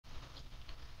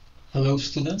Hello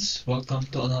students, welcome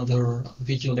to another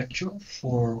video lecture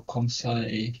for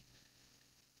ComSci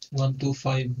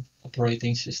 125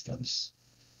 operating systems.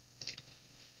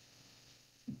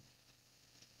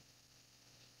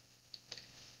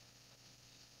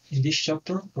 In this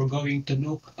chapter, we're going to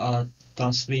look at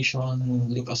translation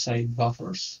Lookaside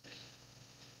buffers.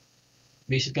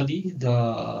 Basically,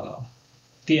 the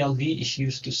TLB is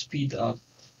used to speed up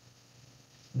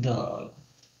the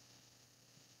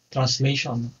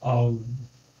translation of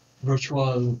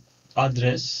virtual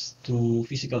address to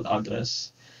physical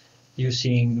address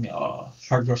using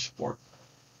hardware support.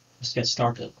 Let's get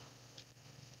started.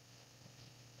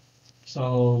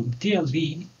 So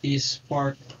TLB is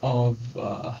part of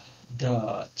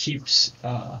the chip's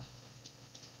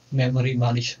memory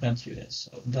management unit.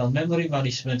 So the memory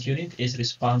management unit is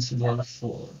responsible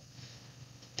for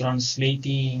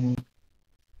translating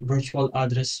virtual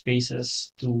address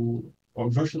spaces to or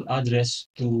virtual address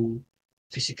to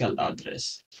physical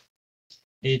address.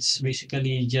 It's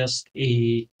basically just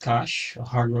a cache, a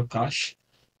hardware cache,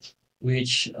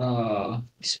 which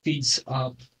speeds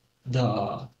up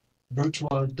the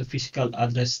virtual to physical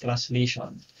address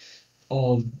translation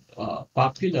of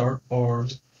popular or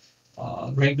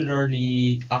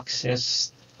regularly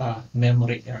accessed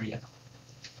memory area.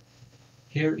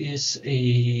 Here is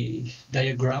a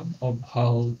diagram of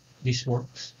how this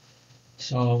works.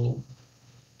 So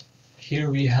here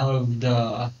we have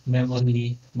the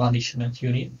memory management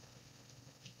unit.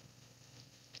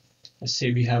 Let's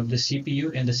say we have the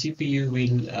CPU, and the CPU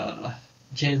will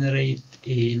generate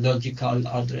a logical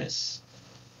address,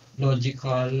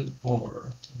 logical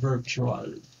or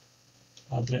virtual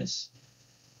address.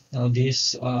 Now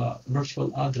this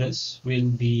virtual address will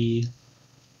be,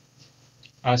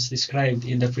 as described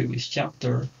in the previous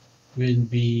chapter, will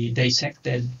be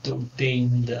dissected to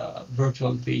obtain the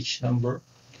virtual page number,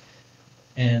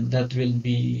 and there will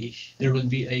be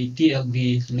a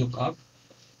TLB lookup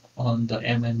on the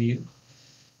MMU.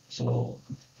 So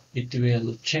it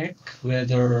will check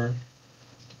whether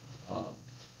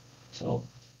so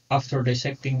after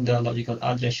dissecting the logical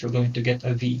address, you're going to get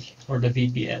a V, or the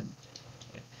VPN,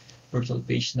 virtual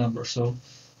page number. So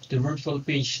the virtual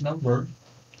page number,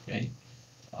 okay,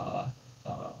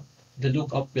 the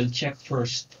lookup will check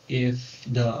first if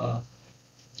the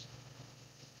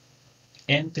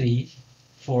entry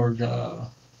for the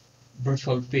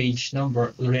virtual page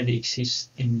number already exists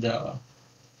in the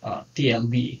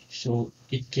TLB, so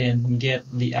it can get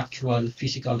the actual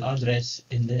physical address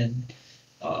and then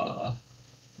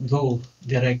go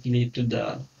directly to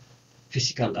the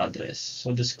physical address.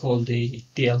 So that's called the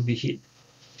TLB hit.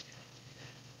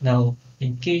 Now,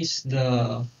 in case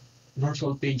the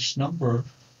virtual page number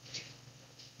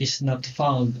is not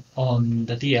found on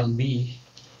the TLB,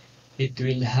 it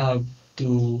will have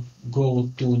to go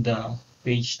to the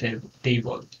page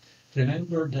table.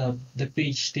 Remember that the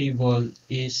page table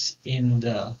is in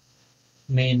the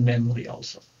main memory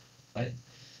also, right?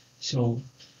 So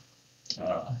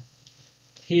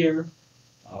here,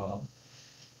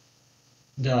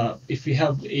 if we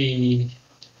have a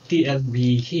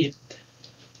TLB hit,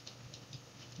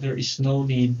 there is no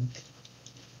need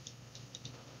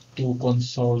to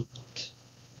consult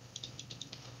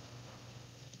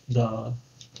the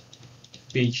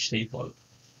page table.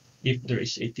 If there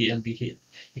is a TLB hit,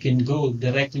 you can go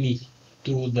directly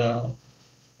to the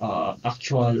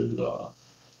actual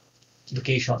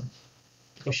location,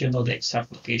 because you know the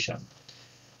exact location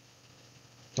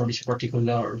for this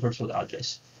particular virtual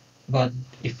address. But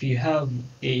if you have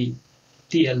a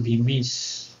TLB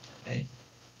miss, okay,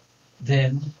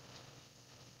 then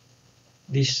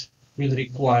this will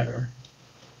require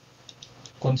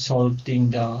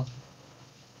consulting the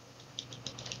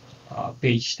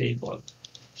page table.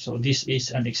 So this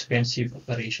is an expensive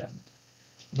operation.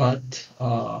 But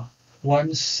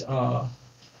once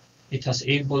it has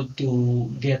able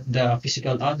to get the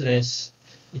physical address,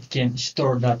 it can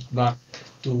store that back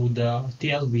to the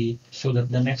TLB, so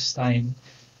that the next time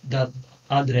that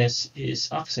address is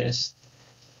accessed,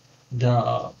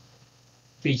 the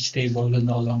page table will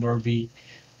no longer be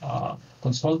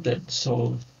consulted,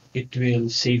 so it will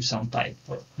save some time,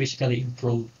 or basically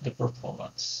improve the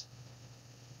performance.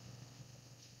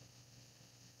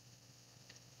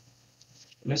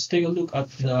 Let's take a look at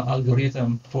the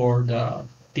algorithm for the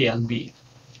TLB.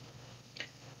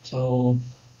 So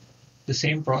the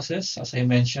same process as I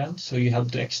mentioned. So you have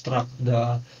to extract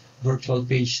the virtual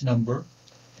page number,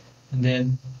 and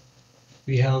then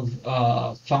we have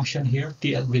a function here,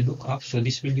 TLB lookup. So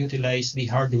this will utilize the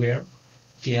hardware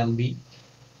TLB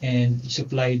and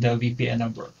supply the VPN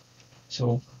number.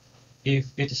 So if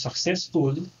it is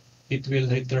successful, it will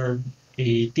return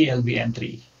a TLB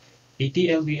entry. A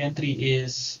TLB entry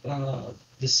is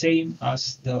the same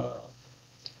as the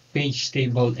page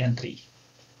table entry.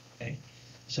 Okay,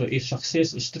 so if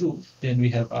success is true, then we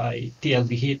have a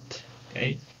TLB hit.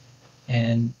 Okay,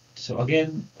 and so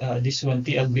again, this one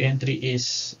TLB entry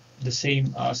is the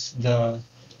same as the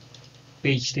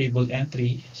page table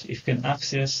entry. So if you can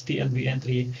access TLB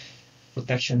entry,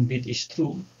 protection bit is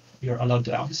true, you're allowed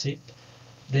to access it,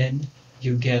 then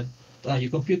you get you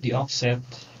compute the offset,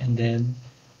 and then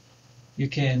you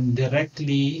can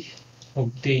directly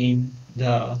obtain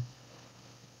the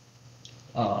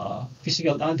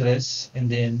physical address, and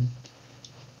then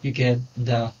you get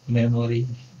the memory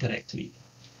directly.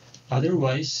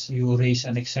 Otherwise, you raise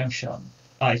an exception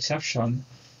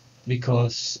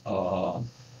because of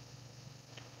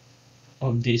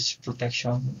this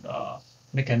protection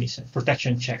mechanism,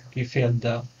 protection check. You failed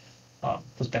the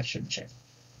protection check.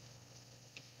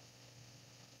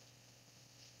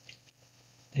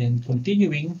 Then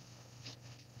continuing,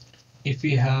 if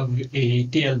we have a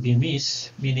TLB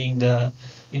miss, meaning the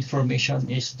information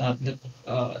is not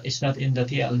in the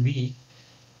TLB,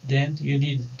 then you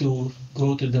need to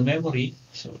go to the memory.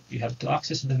 So you have to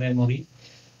access the memory.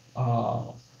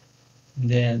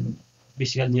 Then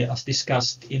basically, as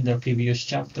discussed in the previous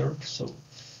chapter, so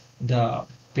the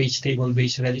page table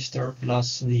base register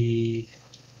plus the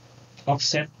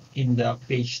offset in the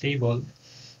page table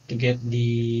to get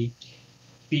the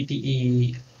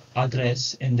PTE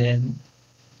address, and then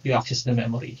you access the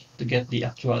memory to get the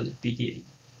actual PTE.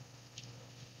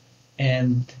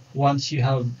 And once you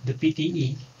have the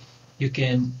PTE, you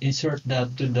can insert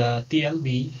that to the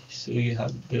TLB. So you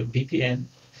have the VPN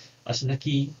as the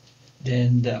key,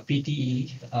 then the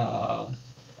PTE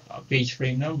page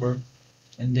frame number,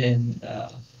 and then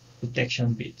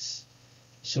protection bits.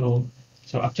 So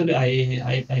actually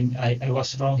I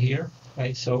was wrong here,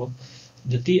 right? So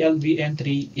the TLB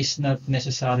entry is not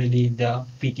necessarily the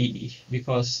PTE,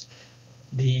 because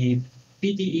the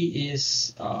PTE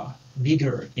is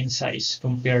bigger in size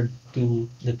compared to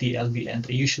the TLB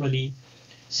entry. Usually,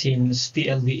 since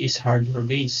TLB is hardware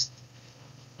based,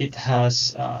 it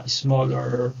has a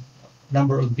smaller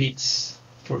number of bits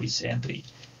for its entry.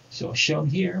 So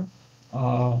shown here,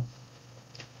 the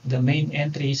main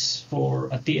entries for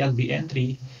a TLB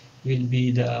entry will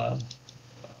be the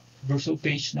virtual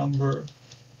page number,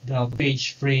 the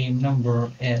page frame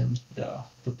number, and the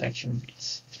protection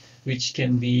bits, which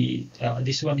can be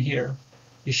this one here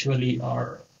usually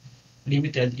are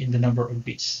limited in the number of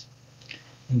bits.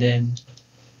 And then,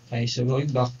 okay, so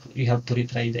going back, you have to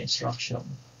retry the instruction,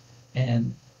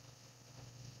 and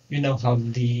you now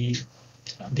have the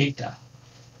data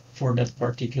for that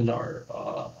particular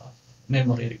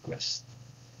memory request.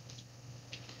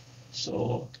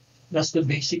 So that's the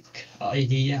basic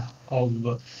idea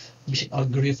of basic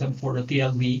algorithm for the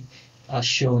TLB as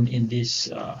shown in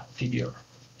this figure.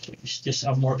 So it's just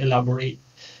a more elaborate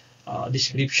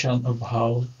description of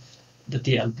how the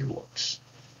TLB works.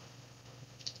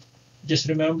 Just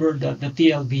remember that the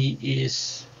TLB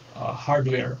is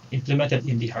hardware, implemented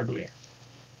in the hardware.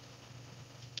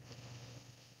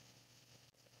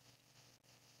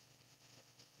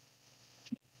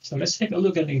 So let's take a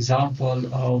look at an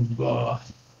example of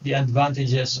the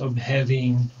advantages of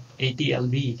having a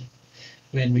TLB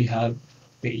when we have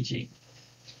paging.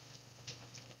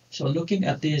 So looking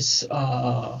at this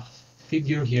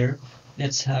figure here,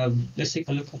 let's take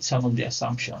a look at some of the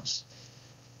assumptions.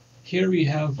 Here we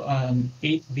have an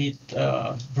 8-bit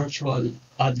virtual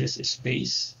address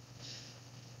space,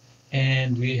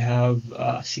 and we have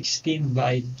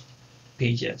 16-byte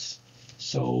pages.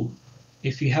 So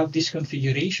if you have this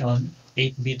configuration,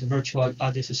 8-bit virtual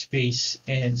address space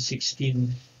and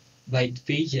 16-byte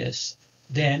pages,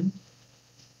 then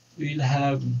we'll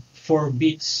have 4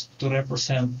 bits to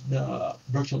represent the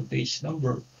virtual page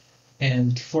number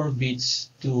and 4 bits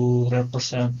to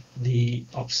represent the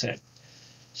offset.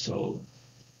 So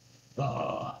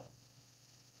to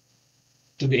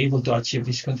be able to achieve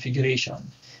this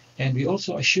configuration. And we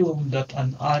also assume that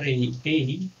an array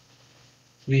A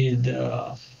with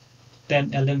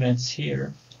 10 elements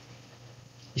here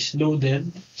is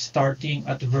loaded starting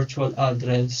at virtual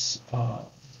address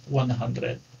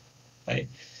 100. Right?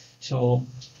 So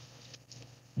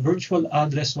virtual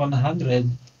address 100,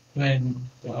 when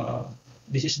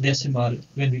this is decimal,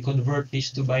 when we convert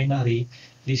this to binary,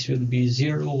 this will be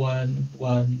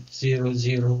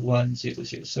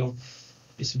 011001000. So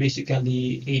it's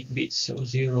basically 8 bits. So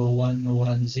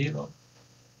 0110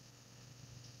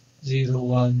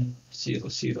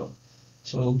 0100.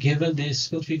 So given this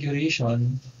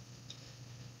configuration,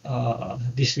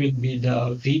 this will be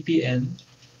the VPN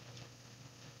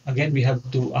Again, we have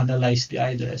to analyze the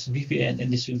address VPN,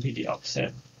 and this will be the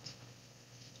offset.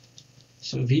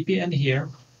 So VPN here.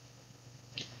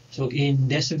 So in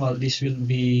decimal, this will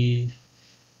be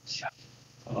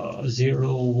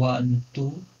 0, 1,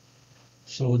 2.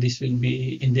 So this will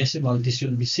be, in decimal, this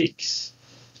will be 6.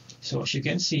 So as you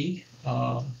can see,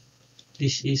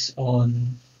 this is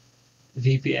on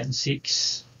VPN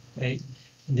 6, right?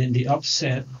 And then the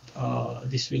offset,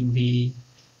 this will be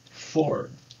 4.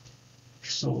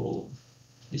 So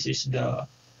this is the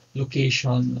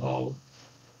location of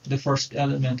the first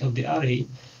element of the array.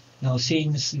 Now,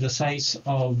 since the size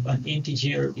of an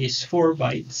integer is 4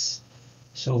 bytes,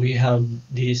 so we have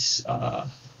this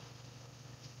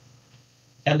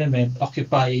element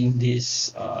occupying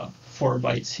this 4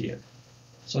 bytes here.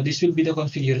 So this will be the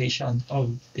configuration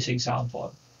of this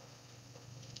example.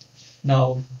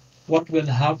 Now, what will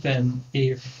happen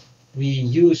if we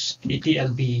use a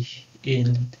TLB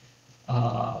in,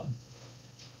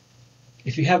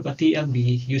 if you have a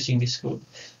TLB using this code?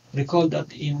 Recall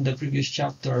that in the previous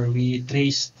chapter, we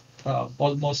traced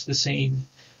almost the same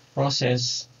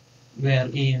process,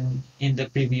 wherein in the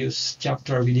previous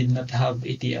chapter, we did not have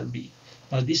a TLB.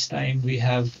 Now this time, we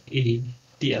have a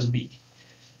TLB.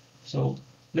 So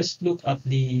let's look at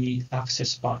the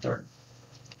access pattern.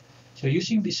 So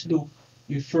using this loop,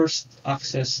 we first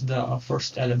access the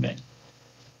first element.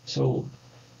 So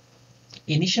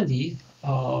initially,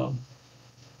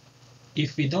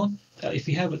 if we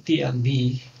have a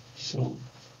TLB, so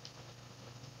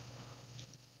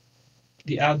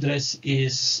the address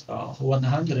is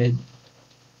 100.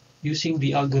 Using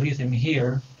the algorithm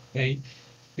here, okay,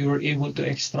 we were able to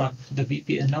extract the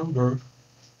VPN number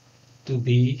to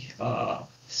be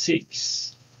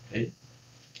 6. Okay?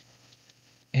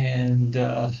 And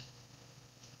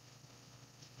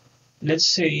let's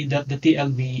say that the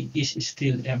TLB is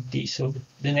still empty. So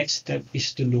the next step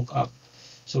is to look up.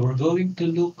 So we're going to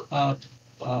look up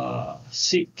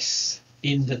 6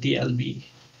 in the TLB.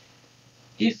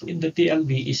 If in the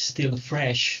TLB is still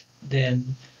fresh,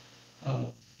 then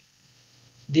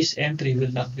this entry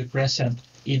will not be present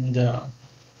in the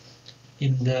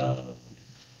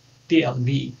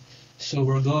TLB. So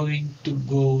we're going to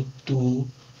go to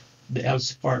the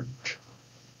else part.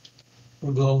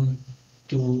 We're going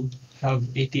to have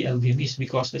a TLB miss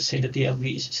because let's say the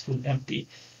TLB is still empty.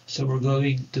 So we're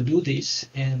going to do this,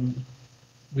 and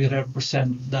we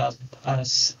represent that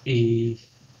as a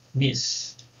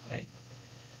miss. Right?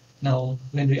 Now,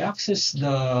 when we access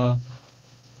the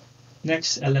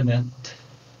next element,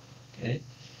 okay,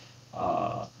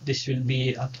 this will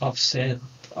be at offset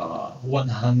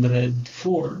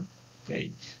 104.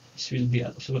 Okay, this will be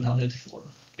at 104.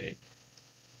 Okay,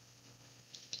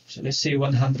 so let's say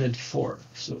 104.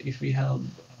 So if we have,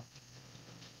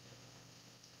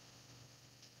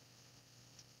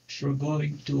 so we're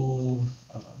going to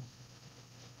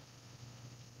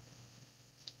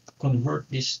convert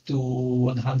this to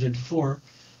 104.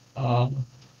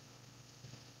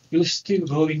 You're still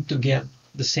going to get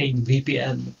the same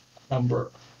VPN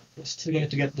number. You're still going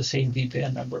to get the same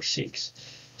VPN number 6.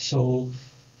 So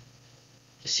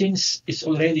since it's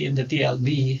already in the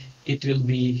TLB, it will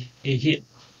be a hit.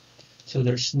 So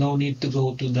there's no need to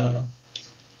go to the,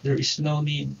 there is no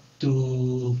need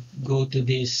to go to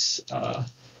this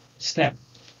step.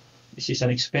 This is an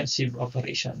expensive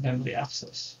operation, memory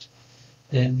access.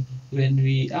 Then when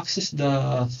we access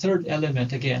the third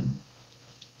element again,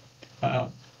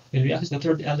 when we access the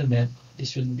third element,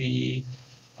 this will be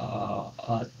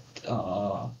at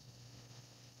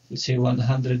let's say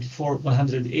 104,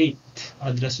 108,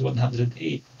 address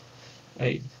 108.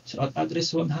 Right? So at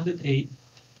address 108,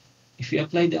 if we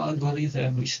apply the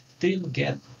algorithm, we still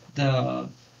get the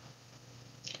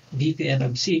VPN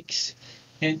of 6,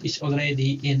 and it's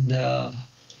already in the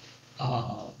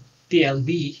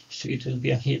TLB, so it will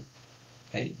be a hit.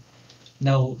 Okay.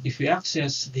 Now, if we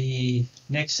access the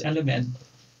next element,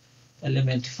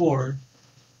 element 4,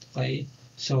 okay,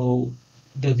 so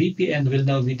the VPN will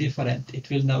now be different. It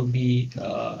will now be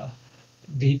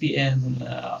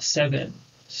VPN 7,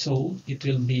 so it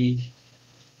will be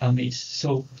a miss.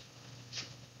 So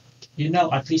you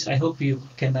know, at least I hope you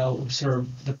can now observe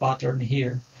the pattern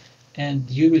here, and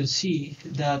you will see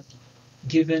that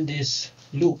given this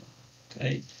loop,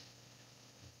 okay,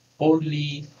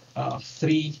 only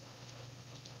 3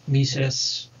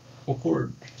 misses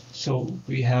occurred. So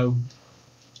we have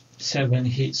 7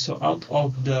 hits. So out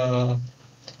of the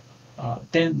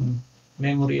 10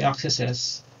 memory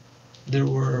accesses, there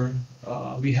were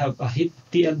we have a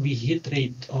TLB hit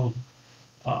rate of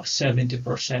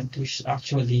 70%, which is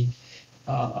actually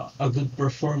a good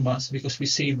performance because we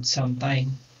saved some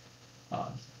time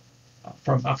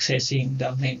from accessing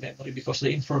the main memory because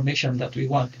the information that we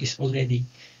want is already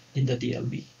in the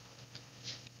TLB.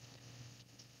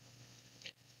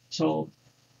 So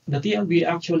the TLB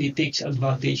actually takes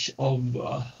advantage of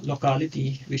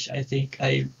locality, which I think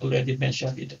I already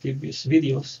mentioned in the previous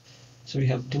videos. So we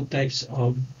have two types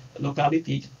of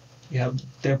locality. We have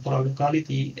temporal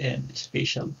locality and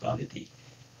spatial locality.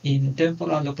 In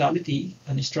temporal locality,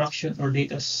 an instruction or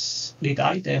data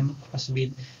item has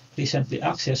been recently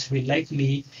accessed will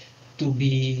likely to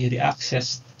be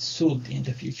reaccessed soon in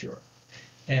the future.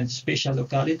 And spatial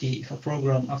locality, if a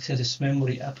program accesses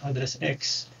memory at address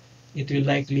X, it will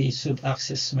likely should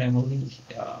access memory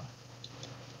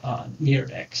near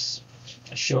X,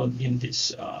 as shown in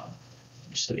this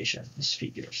illustration, these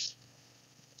figures.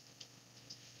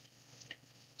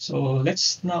 So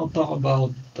let's now talk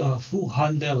about who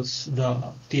handles the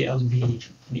TLB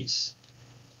miss.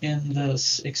 In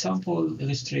this example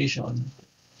illustration,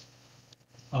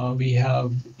 we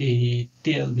have a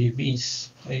TLB miss,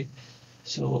 right?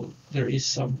 So there is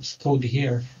some code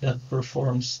here that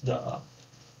performs that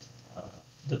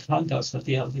handles the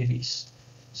TLB miss.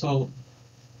 So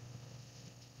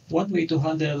one way to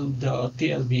handle the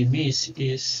TLB miss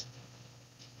is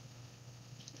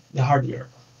the hardware.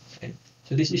 Okay?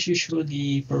 So this is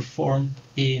usually performed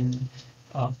in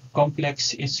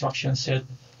complex instruction set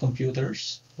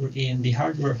computers, wherein the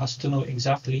hardware has to know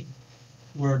exactly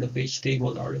where the page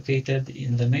tables are located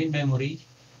in the main memory,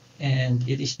 and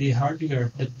it is the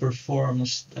hardware that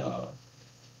performs the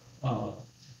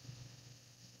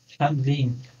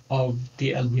handling of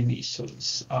TLB miss. So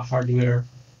it's a hardware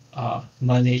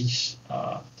managed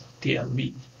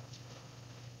TLB.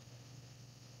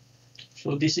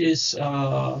 So this is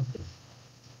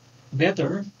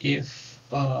better if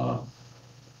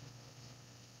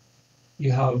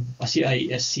you have a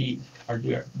CISC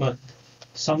hardware, but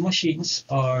some machines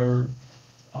are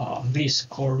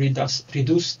RISC or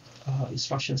reduced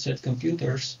instruction set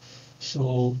computers,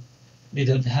 so they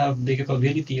don't have the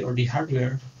capability or the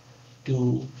hardware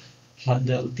to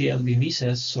handle TLB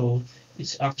misses. So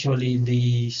it's actually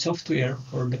the software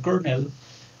or the kernel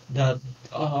that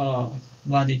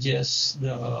manages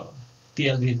the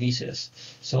TLB misses.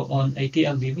 So on a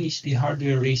TLB miss, the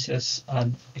hardware raises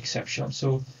an exception.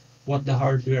 So what the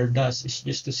hardware does is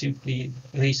just to simply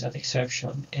raise an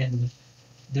exception, and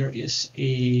there is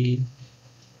a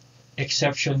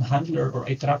exception handler or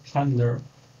a trap handler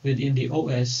within the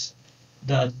OS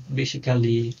that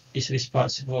basically is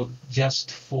responsible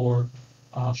just for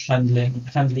handling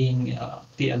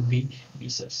TLB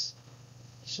misses.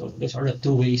 So those are the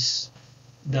two ways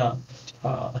that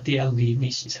a TLB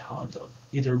miss is handled,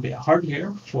 either by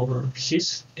hardware for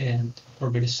CISC and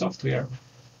or by the software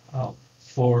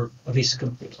for RISC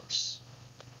computers.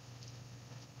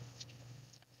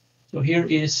 So here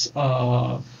is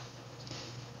a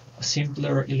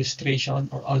simpler illustration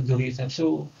or algorithm.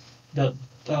 So that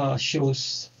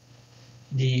shows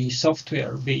the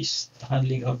software-based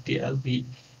handling of TLB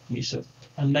miss.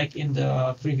 Unlike in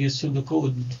the previous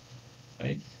pseudocode,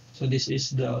 right? So this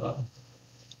is the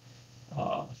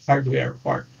hardware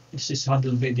part. This is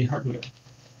handled by the hardware.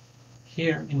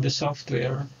 Here in the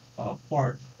software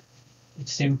part, it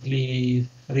simply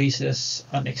raises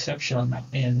an exception,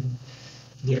 and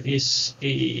there is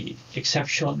a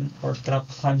exception or trap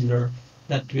handler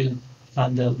that will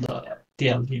handle the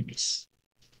TLB miss.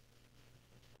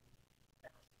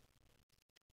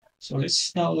 So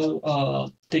let's now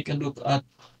take a look at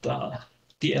the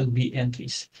TLB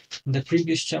entries. In the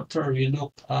previous chapter, we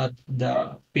looked at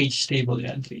the page table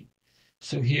entry.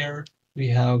 So here we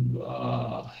have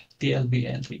TLB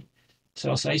entry.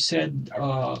 So as I said,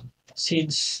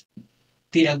 since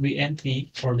TLB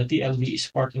entry or the TLB is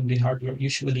part of the hardware,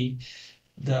 usually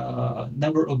the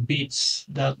number of bits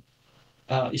that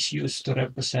is used to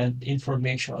represent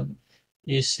information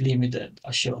is limited,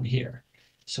 as shown here.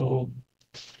 So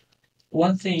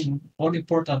one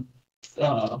important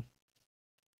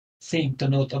thing to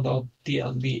note about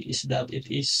TLB is that it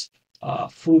is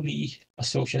fully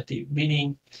associative,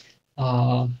 meaning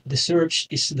the search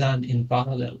is done in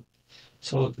parallel.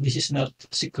 So this is not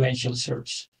sequential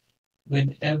search.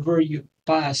 Whenever you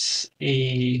pass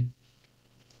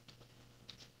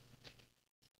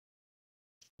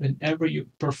whenever you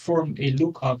perform a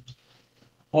lookup,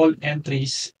 all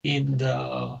entries in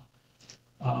the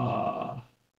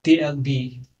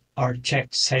TLB are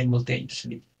checked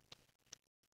simultaneously.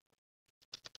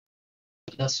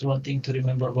 That's one thing to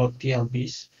remember about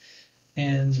TLBs.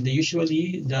 And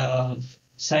usually the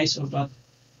size of that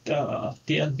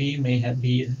TLB may have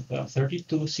been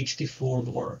 32, 64,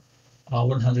 or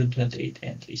 128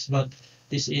 entries. But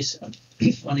this is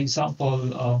an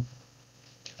example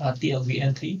TLB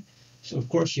entry. So of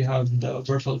course you have the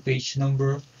virtual page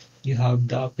number, you have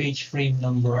the page frame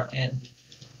number, and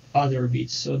other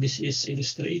bits. So this is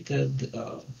illustrated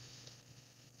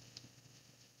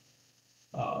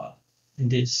uh, in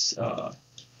this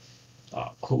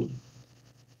code.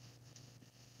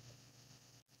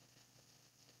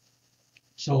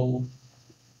 So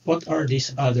what are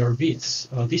these other bits?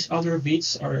 These other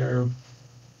bits are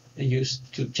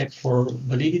used to check for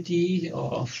validity,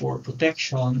 for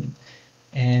protection,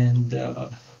 and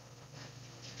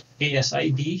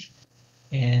ASID,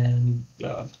 and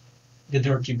the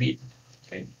dirty bit.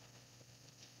 Okay.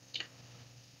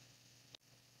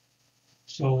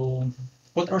 So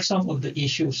what are some of the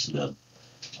issues that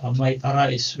might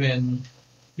arise when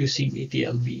using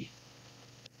ATLB?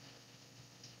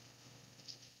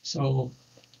 So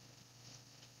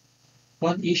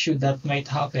one issue that might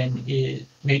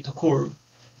occur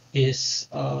is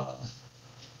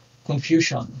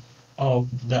confusion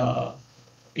of the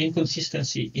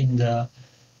inconsistency in the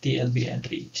TLB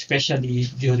entry, especially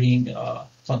during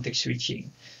context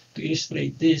switching. To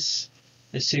illustrate this,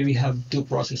 let's say we have two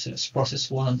processes, process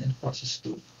 1 and process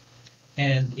 2.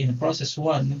 And in process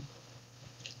 1,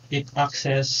 it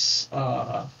accesses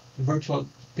virtual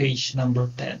page number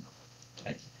 10.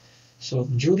 Right? So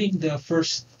during the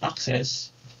first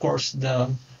access, of course,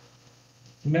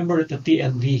 remember that the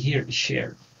TLB here is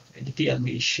shared. The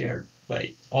TLB is shared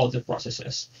by all the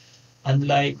processes.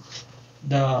 Unlike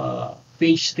the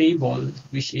page table,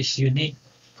 which is unique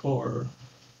or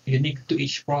unique to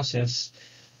each process,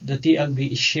 the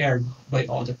TLB is shared by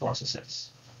all the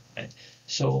processes. Right?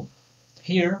 So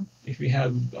here, if we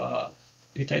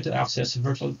try to access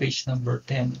virtual page number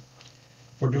 10,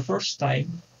 for the first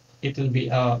time, it will be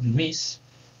a miss,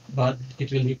 but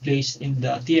it will be placed in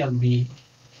the TLB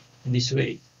in this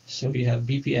way. So we have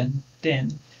VPN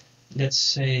 10. Let's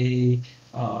say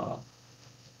the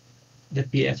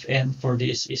PFN for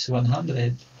this is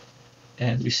 100,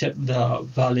 and we set the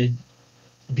valid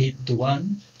bit to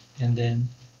 1, and then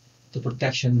the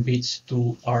protection bits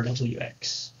to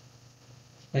RWX.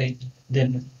 Right?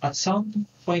 Then at some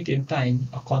point in time,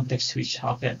 a context switch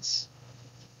happens.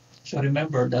 So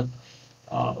remember that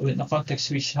when a context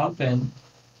switch happens,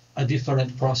 a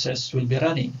different process will be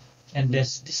running. And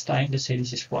this time, let's say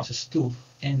this is process 2.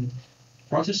 And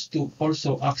process 2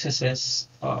 also accesses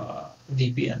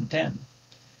VPN 10.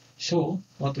 So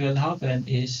what will happen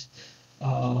is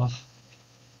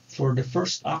for the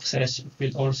first access, it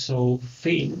will also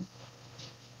fail,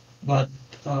 but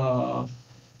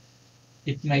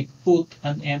it might put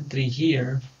an entry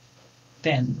here,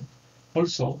 10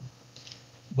 also,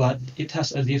 but it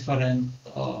has a different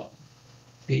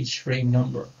page frame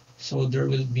number. So there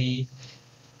will be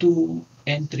two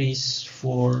entries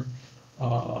for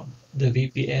the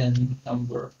VPN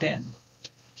number 10.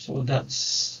 So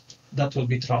that will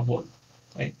be trouble,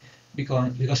 right?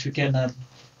 Because we cannot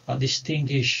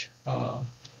distinguish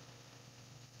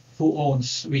who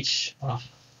owns which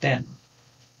 10.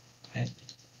 Right?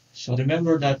 So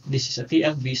remember that this is a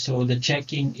TLB, so the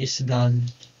checking is done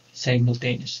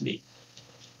simultaneously.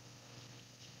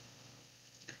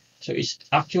 So it's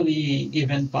actually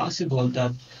even possible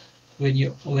that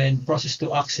when process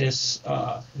to access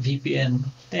VPN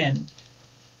 10,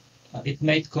 it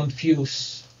might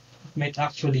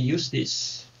actually use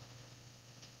this,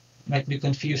 might be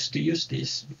confused to use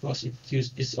this because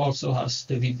it also has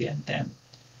the VPN 10.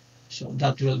 So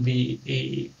that will be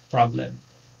a problem.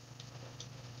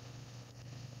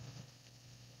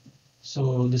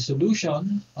 So the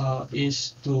solution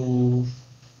is to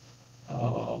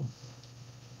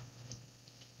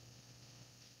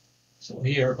so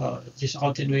here this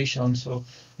continuation. So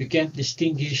you can't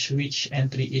distinguish which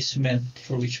entry is meant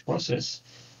for which process.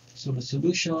 So the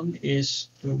solution is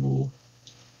to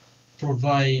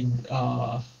provide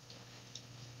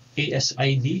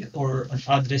ASID or an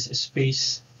address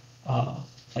space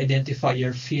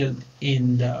identifier field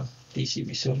in the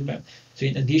TCP. So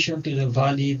in addition to the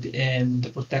valid and the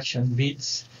protection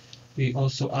bits, we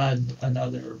also add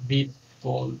another bit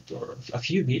called, or a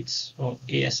few bits of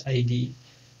ASID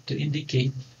to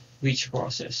indicate which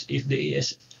process. If the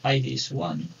ASID is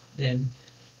 1, then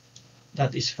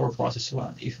that is for process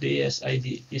 1. If the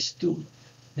ASID is 2,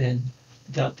 then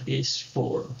that is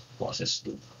for process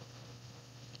 2.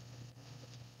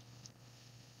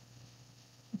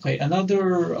 Okay,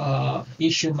 another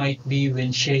issue might be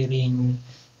when sharing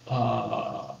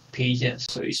pages.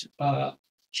 So it's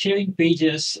sharing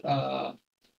pages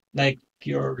like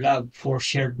your lab for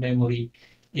shared memory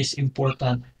is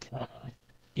important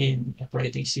in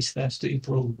operating systems to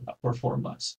improve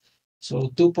performance.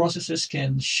 So two processes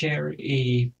can share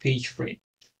a page frame.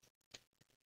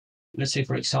 let's say,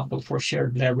 for example, for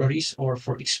shared libraries or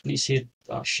for explicit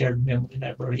shared memory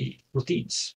library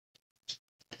routines.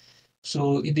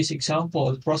 So in this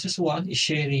example, process 1 is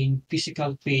sharing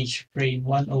physical page frame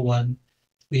 101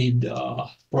 with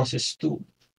process 2.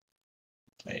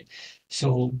 Okay.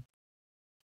 So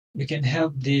we can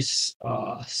have this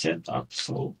setup.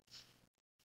 So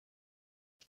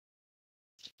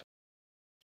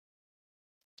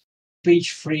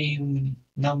page frame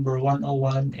number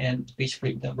 101 and page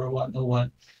frame number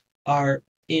 101 are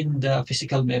in the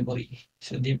physical memory.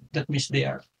 So that means they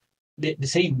are the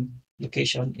same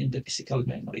location in the physical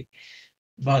memory.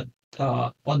 But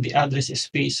on the address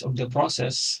space of the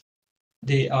process,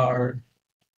 they are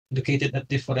located at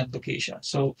different locations.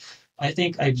 So I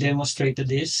think I've demonstrated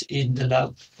this in the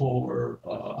lab for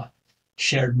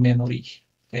shared memory.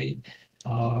 Okay.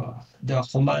 The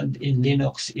command in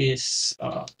Linux is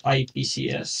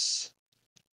IPCS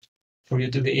for you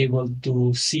to be able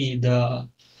to see the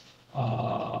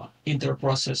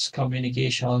inter-process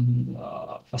communication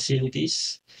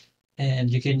facilities, and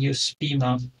you can use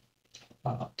PMAP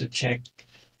to check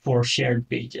for shared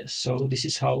pages. So this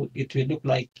is how it will look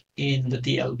like in the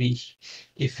TLB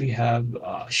if we have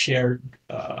shared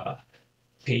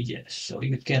pages. So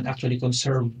you can actually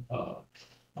conserve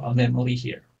memory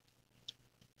here.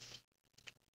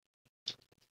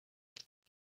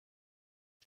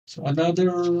 So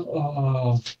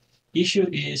another issue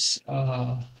is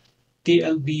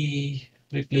TLB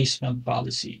replacement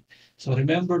policy. So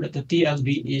remember that the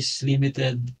TLB is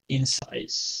limited in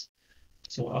size.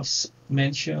 So as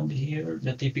mentioned here,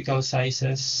 the typical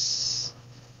sizes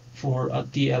for a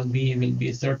TLB will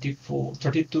be 34,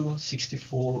 32,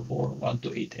 64, or 1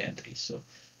 to 8 entries. So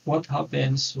what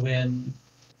happens when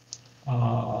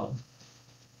the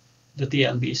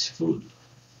TLB is full?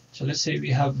 So let's say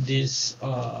we have this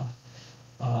uh,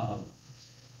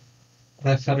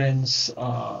 reference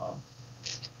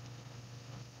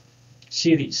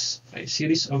series, a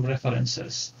series of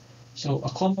references. So a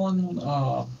common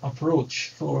approach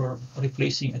for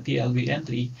replacing a TLB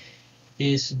entry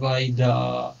is by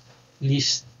the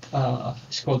list,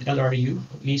 it's called LRU,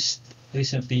 least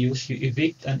recently used. You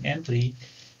evict an entry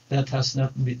that has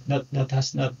not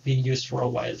been used for a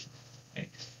while. Okay?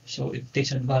 So it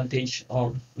takes advantage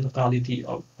of locality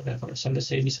of reference. So let's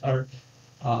say these are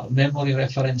memory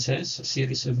references, a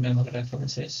series of memory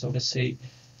references. So let's say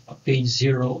page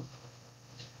 0.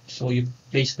 So you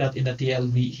place that in the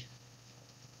TLB.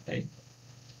 Okay.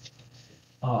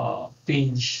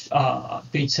 Page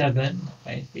 7,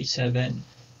 right? Page 7,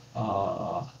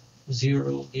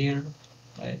 0 here,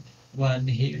 right? 1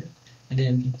 here, and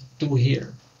then 2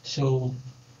 here. So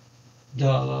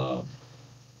the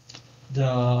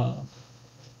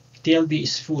TLB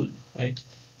is full, right?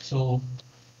 So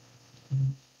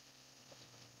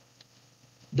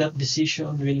that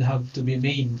decision will have to be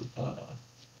made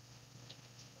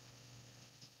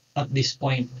at this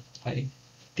point, right?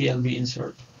 TLB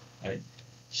insert, right?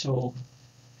 So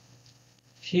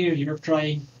here you're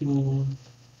trying to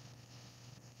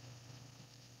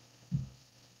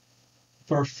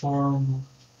perform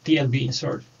TLB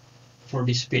insert for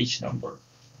this page number.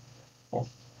 Oh,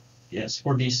 yes,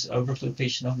 for this virtual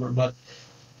page number, but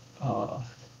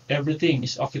everything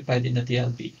is occupied in the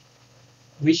TLB.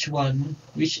 Which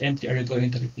entry are you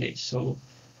going to replace? So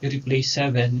you replace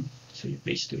 7, so you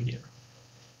place 2 here.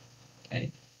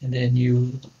 Okay, and then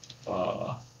you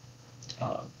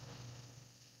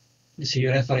see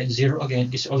reference 0 again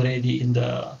is already in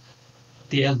the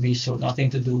TLB, so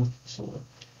nothing to do. So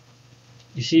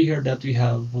you see here that we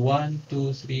have 1,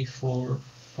 2, 3, 4,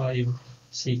 5,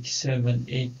 6, 7,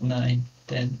 8, 9,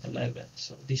 10, 11.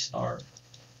 So these are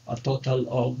a total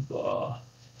of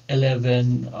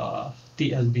 11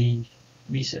 TLB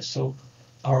misses. So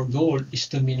our goal is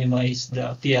to minimize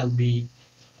the TLB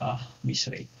miss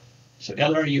rate. So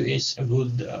LRU is a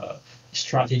good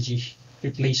strategy,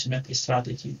 replacement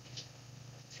strategy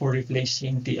for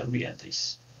replacing TLB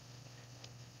entries.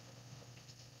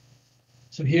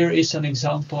 So here is an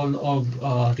example of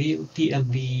real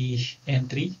TLB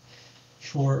entry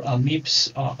for a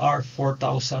MIPS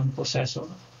R4000 processor.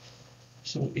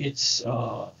 So it's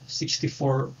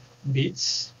 64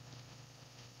 bits,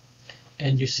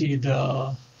 and you see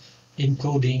the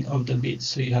encoding of the bits.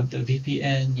 So you have the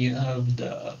VPN, you have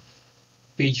the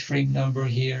page frame number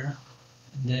here,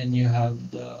 and then you have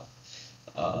the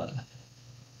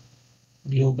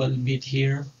global bit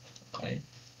here. Okay,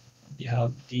 you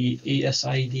have the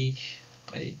ASID.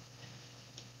 Okay,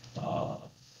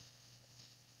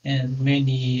 and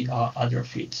many other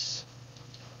fields.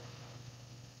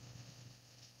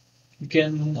 You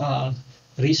can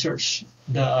research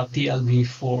the TLB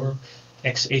for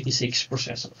x86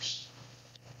 processors.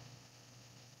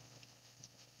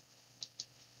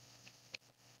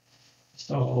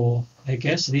 So I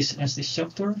guess this ends this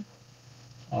chapter.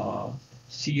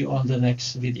 See you on the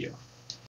next video.